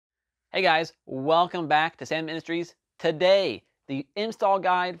Hey guys, welcome back to Samet Industries. Today, the install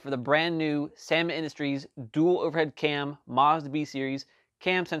guide for the brand new Samet Industries dual overhead cam Mazda B series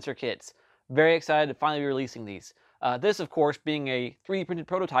cam sensor kits. Very excited to finally be releasing these. This, of course, being a 3D printed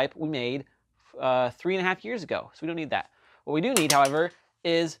prototype we made 3.5 years ago, so we don't need that. What we do need, however,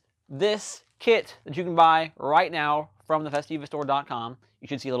 is this kit that you can buy right now from the festivastore.com. You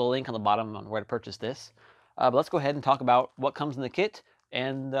should see a little link on the bottom on where to purchase this. But let's go ahead and talk about what comes in the kit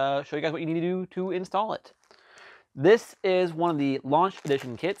and show you guys what you need to do to install it. This is one of the launch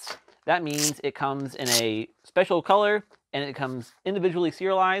edition kits. That means it comes in a special color and it comes individually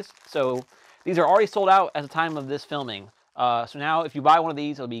serialized. So these are already sold out at the time of this filming. So now if you buy one of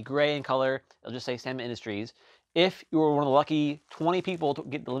these, it'll be gray in color. It'll just say Samet Industries. If you were one of the lucky 20 people to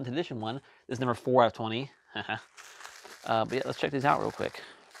get the limited edition one, this is number 4 out of 20. But yeah, let's check these out real quick.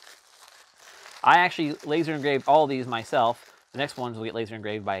 I actually laser engraved all of these myself. The next ones will get laser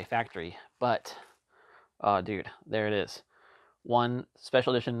engraved by a factory, but, oh dude, there it is. One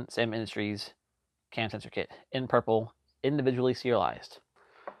special edition Samet Industries cam sensor kit in purple, individually serialized.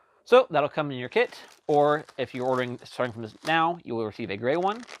 So that'll come in your kit, or if you're ordering starting from this now, you will receive a gray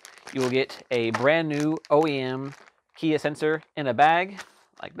one. You will get a brand new OEM Kia sensor in a bag,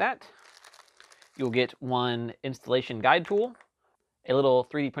 like that. You'll get one installation guide tool, a little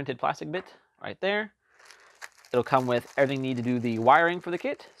 3D printed plastic bit right there. It'll come with everything you need to do the wiring for the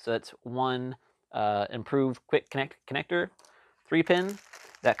kit. So that's one improved quick connect connector, 3-pin.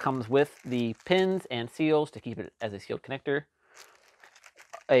 That comes with the pins and seals to keep it as a sealed connector.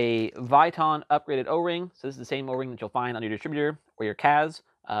 A Viton upgraded O-ring. So this is the same O-ring that you'll find on your distributor or your CAS,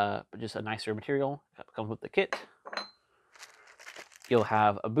 but just a nicer material. That comes with the kit. You'll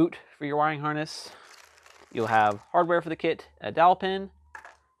have a boot for your wiring harness. You'll have hardware for the kit, a dowel pin,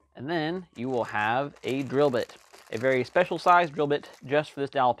 and then you will have a drill bit. A very special sized drill bit just for this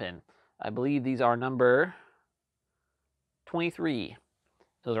dowel pin. I believe these are number 23.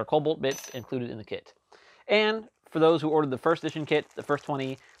 Those are cold bolt bits included in the kit. And for those who ordered the first edition kit, the first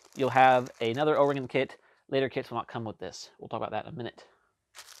 20, you'll have another O-ring in the kit. Later kits will not come with this. We'll talk about that in a minute.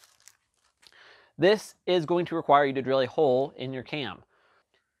 This is going to require you to drill a hole in your cam.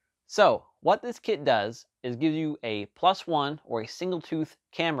 So what this kit does is gives you a +1 or a single tooth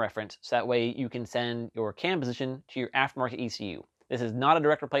cam reference, so that way you can send your cam position to your aftermarket ECU. This is not a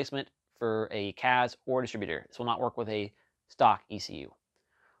direct replacement for a CAS or distributor. This will not work with a stock ECU.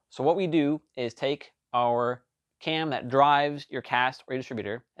 So what we do is take our cam that drives your CAS or your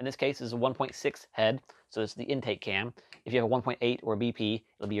distributor. In this case, is a 1.6 head, so it's the intake cam. If you have a 1.8 or a BP,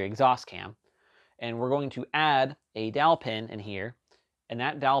 it'll be your exhaust cam. And we're going to add a dowel pin in here. And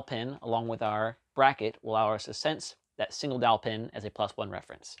that dowel pin, along with our bracket, will allow us to sense that single dowel pin as a +1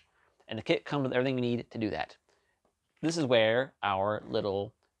 reference. And the kit comes with everything we need to do that. This is where our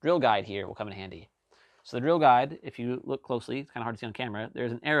little drill guide here will come in handy. So the drill guide, if you look closely, it's kind of hard to see on camera,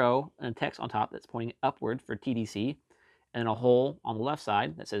 there's an arrow and text on top that's pointing upward for TDC, and then a hole on the left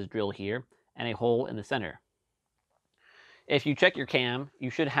side that says drill here, and a hole in the center. If you check your cam, you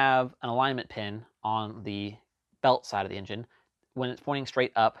should have an alignment pin on the belt side of the engine. When it's pointing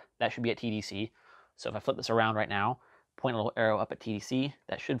straight up, that should be at TDC. So if I flip this around right now, point a little arrow up at TDC,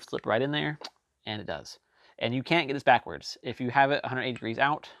 that should slip right in there, and it does. And you can't get this backwards. If you have it 180 degrees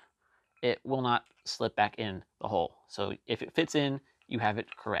out, it will not slip back in the hole. So if it fits in, you have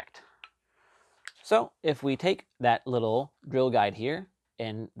it correct. So if we take that little drill guide here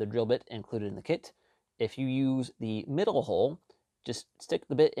and the drill bit included in the kit, if you use the middle hole, just stick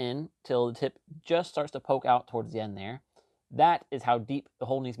the bit in till the tip just starts to poke out towards the end there. That is how deep the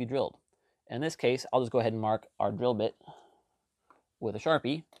hole needs to be drilled. In this case, I'll just go ahead and mark our drill bit with a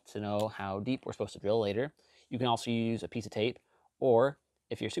Sharpie to know how deep we're supposed to drill later. You can also use a piece of tape, or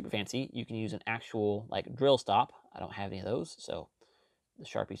if you're super fancy, you can use an actual like drill stop. I don't have any of those, so the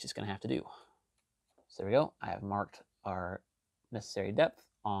Sharpie's just gonna have to do. So there we go. I have marked our necessary depth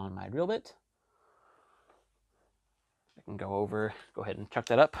on my drill bit. I can go ahead and chuck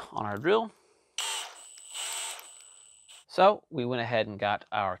that up on our drill. So we went ahead and got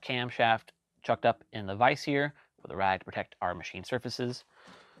our camshaft chucked up in the vise here with a rag to protect our machine surfaces.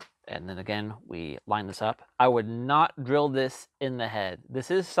 And then again, we line this up. I would not drill this in the head. This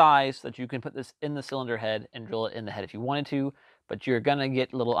is sized so that you can put this in the cylinder head and drill it in the head if you wanted to, but you're gonna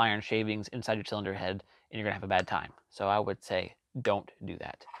get little iron shavings inside your cylinder head and you're gonna have a bad time. So I would say don't do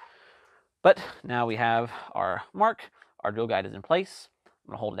that. But now we have our mark. Our drill guide is in place. I'm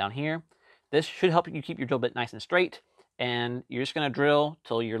gonna hold it down here. This should help you keep your drill bit nice and straight, and you're just gonna drill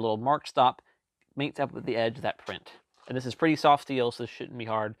till your little mark stop meets up with the edge of that print. And this is pretty soft steel, so this shouldn't be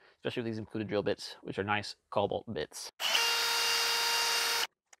hard, especially with these included drill bits, which are nice cobalt bits.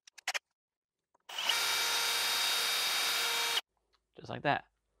 just like that.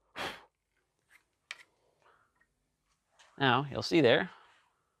 Now, you'll see there,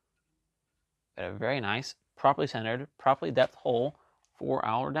 got a very nice, properly centered, properly depth hole for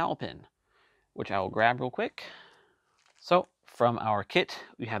our dowel pin, which I will grab real quick. So, from our kit,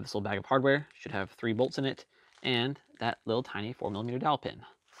 we have this little bag of hardware, should have 3 bolts in it, and that little tiny 4mm dowel pin.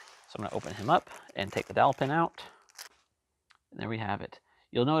 So I'm going to open him up and take the dowel pin out. And there we have it.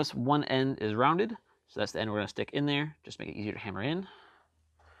 You'll notice one end is rounded, so that's the end we're going to stick in there, just make it easier to hammer in.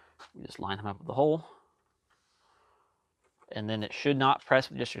 We just line him up with the hole. And then it should not press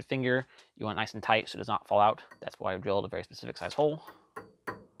with just your finger. You want it nice and tight so it does not fall out. That's why I've drilled a very specific size hole.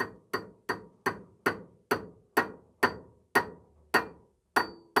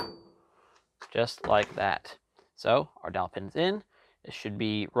 Just like that. So our dowel pin's in. It should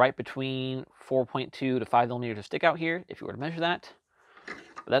be right between 4.2 to 5mm of stick out here if you were to measure that.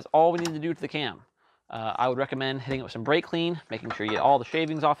 But that's all we need to do to the cam. I would recommend hitting it with some brake clean, making sure you get all the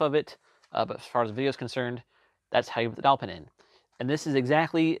shavings off of it. But as far as the video is concerned, that's how you put the dowel pin in. And this is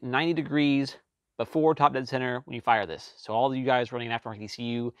exactly 90 degrees before top dead center when you fire this. So all of you guys running an aftermarket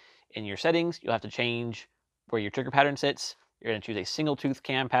ECU in your settings, you'll have to change where your trigger pattern sits. You're going to choose a single tooth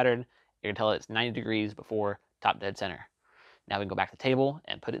cam pattern. You're going to tell it it's 90 degrees before top dead center. Now we can go back to the table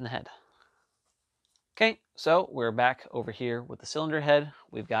and put it in the head. Okay, so we're back over here with the cylinder head.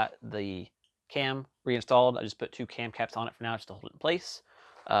 We've got the cam reinstalled. I just put 2 cam caps on it for now just to hold it in place.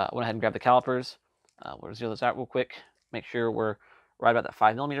 I went ahead and grabbed the calipers. We'll zero this out real quick. Make sure we're right about that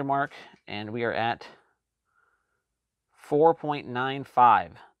 5mm mark, and we are at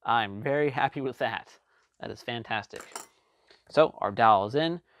 4.95. I'm very happy with that. That is fantastic. So our dowel is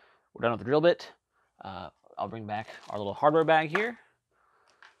in. We're done with the drill bit. I'll bring back our little hardware bag here.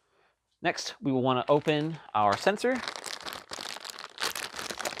 Next, we will want to open our sensor.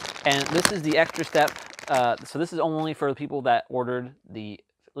 And this is the extra step. So this is only for the people that ordered the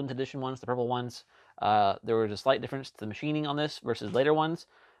limited edition ones, the purple ones. There was a slight difference to the machining on this versus later ones.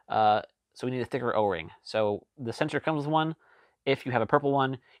 So we need a thicker O-ring. So the sensor comes with one. If you have a purple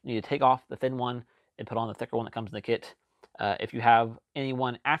one, you need to take off the thin one and put on the thicker one that comes in the kit. If you have any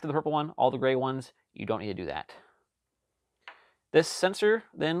one after the purple one, all the gray ones, you don't need to do that. This sensor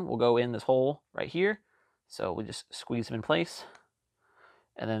then will go in this hole right here. So we just squeeze them in place.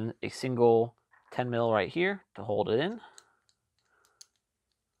 And then a single 10mm right here to hold it in.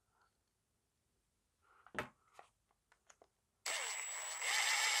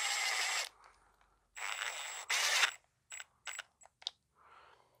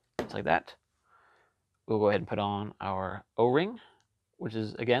 Just like that. We'll go ahead and put on our O-ring, which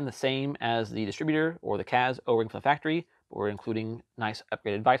is again the same as the distributor or the CAS O-ring from the factory, but we're including nice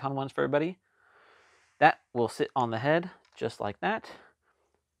upgraded Viton ones for everybody. That will sit on the head just like that.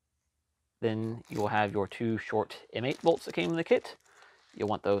 Then you will have your 2 short M8 bolts that came in the kit. You'll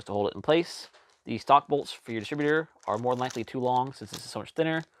want those to hold it in place. The stock bolts for your distributor are more than likely too long since this is so much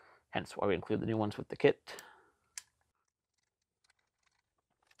thinner, hence why we include the new ones with the kit.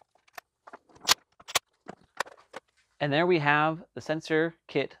 And there we have the sensor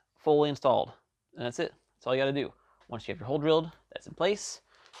kit fully installed. And that's it. That's all you got to do. Once you have your hole drilled, that's in place.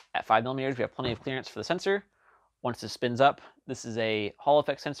 At 5mm, we have plenty of clearance for the sensor. Once this spins up, this is a Hall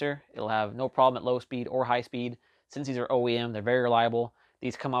effect sensor. It'll have no problem at low speed or high speed. Since these are OEM, they're very reliable.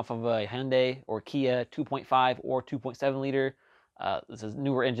 These come off of a Hyundai or Kia 2.5 or 2.7 liter. This is a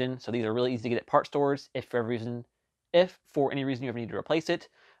newer engine, so these are really easy to get at part stores if for any reason you ever need to replace it.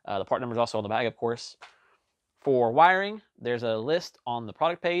 The part number is also on the bag, of course. For wiring, there's a list on the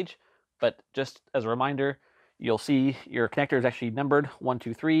product page, but just as a reminder, you'll see your connector is actually numbered 1,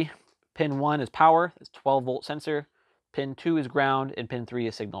 2, 3. Pin 1 is power, it's 12-volt sensor. Pin 2 is ground, and pin 3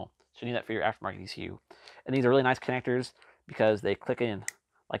 is signal. So you need that for your aftermarket ECU. And these are really nice connectors because they click in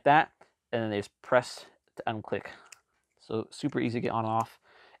like that, and then they just press to unclick. So super easy to get on and off.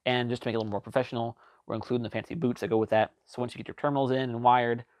 And just to make it a little more professional, we're including the fancy boots that go with that. So once you get your terminals in and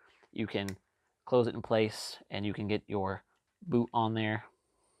wired, you can close it in place and you can get your boot on there.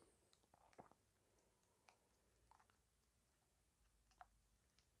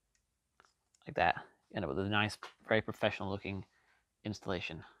 Like that. You end up with a nice, very professional looking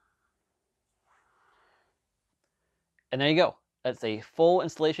installation. And there you go. That's a full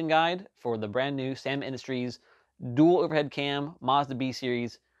installation guide for the brand new Samet Industries dual overhead cam Mazda B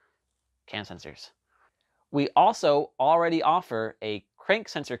series cam sensors. We also already offer a crank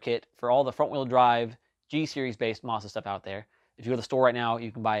sensor kit for all the front wheel drive G series based Mazda stuff out there. If you go to the store right now,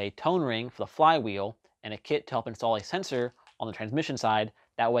 you can buy a tone ring for the flywheel and a kit to help install a sensor on the transmission side.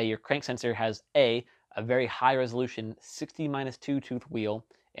 That way your crank sensor has a very high resolution 60-2 tooth wheel,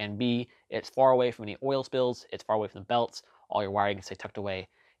 and B, it's far away from any oil spills, it's far away from the belts, all your wiring can stay tucked away.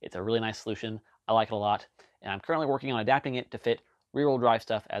 It's a really nice solution. I like it a lot, and I'm currently working on adapting it to fit rear-wheel drive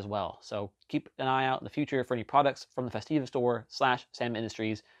stuff as well. So keep an eye out in the future for any products from the Festiva store / Samet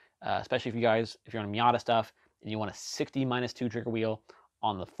Industries, especially if you're on Miata stuff and you want a 60 -2 trigger wheel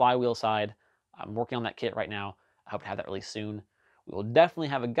on the flywheel side. I'm working on that kit right now. I hope to have that released soon. We will definitely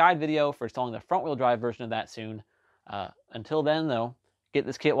have a guide video for installing the front-wheel drive version of that soon. Until then, though, get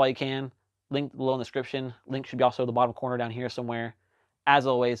this kit while you can. Link below in the description. Link should be also in the bottom corner down here somewhere. As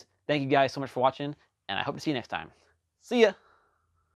always, thank you guys so much for watching, and I hope to see you next time. See ya!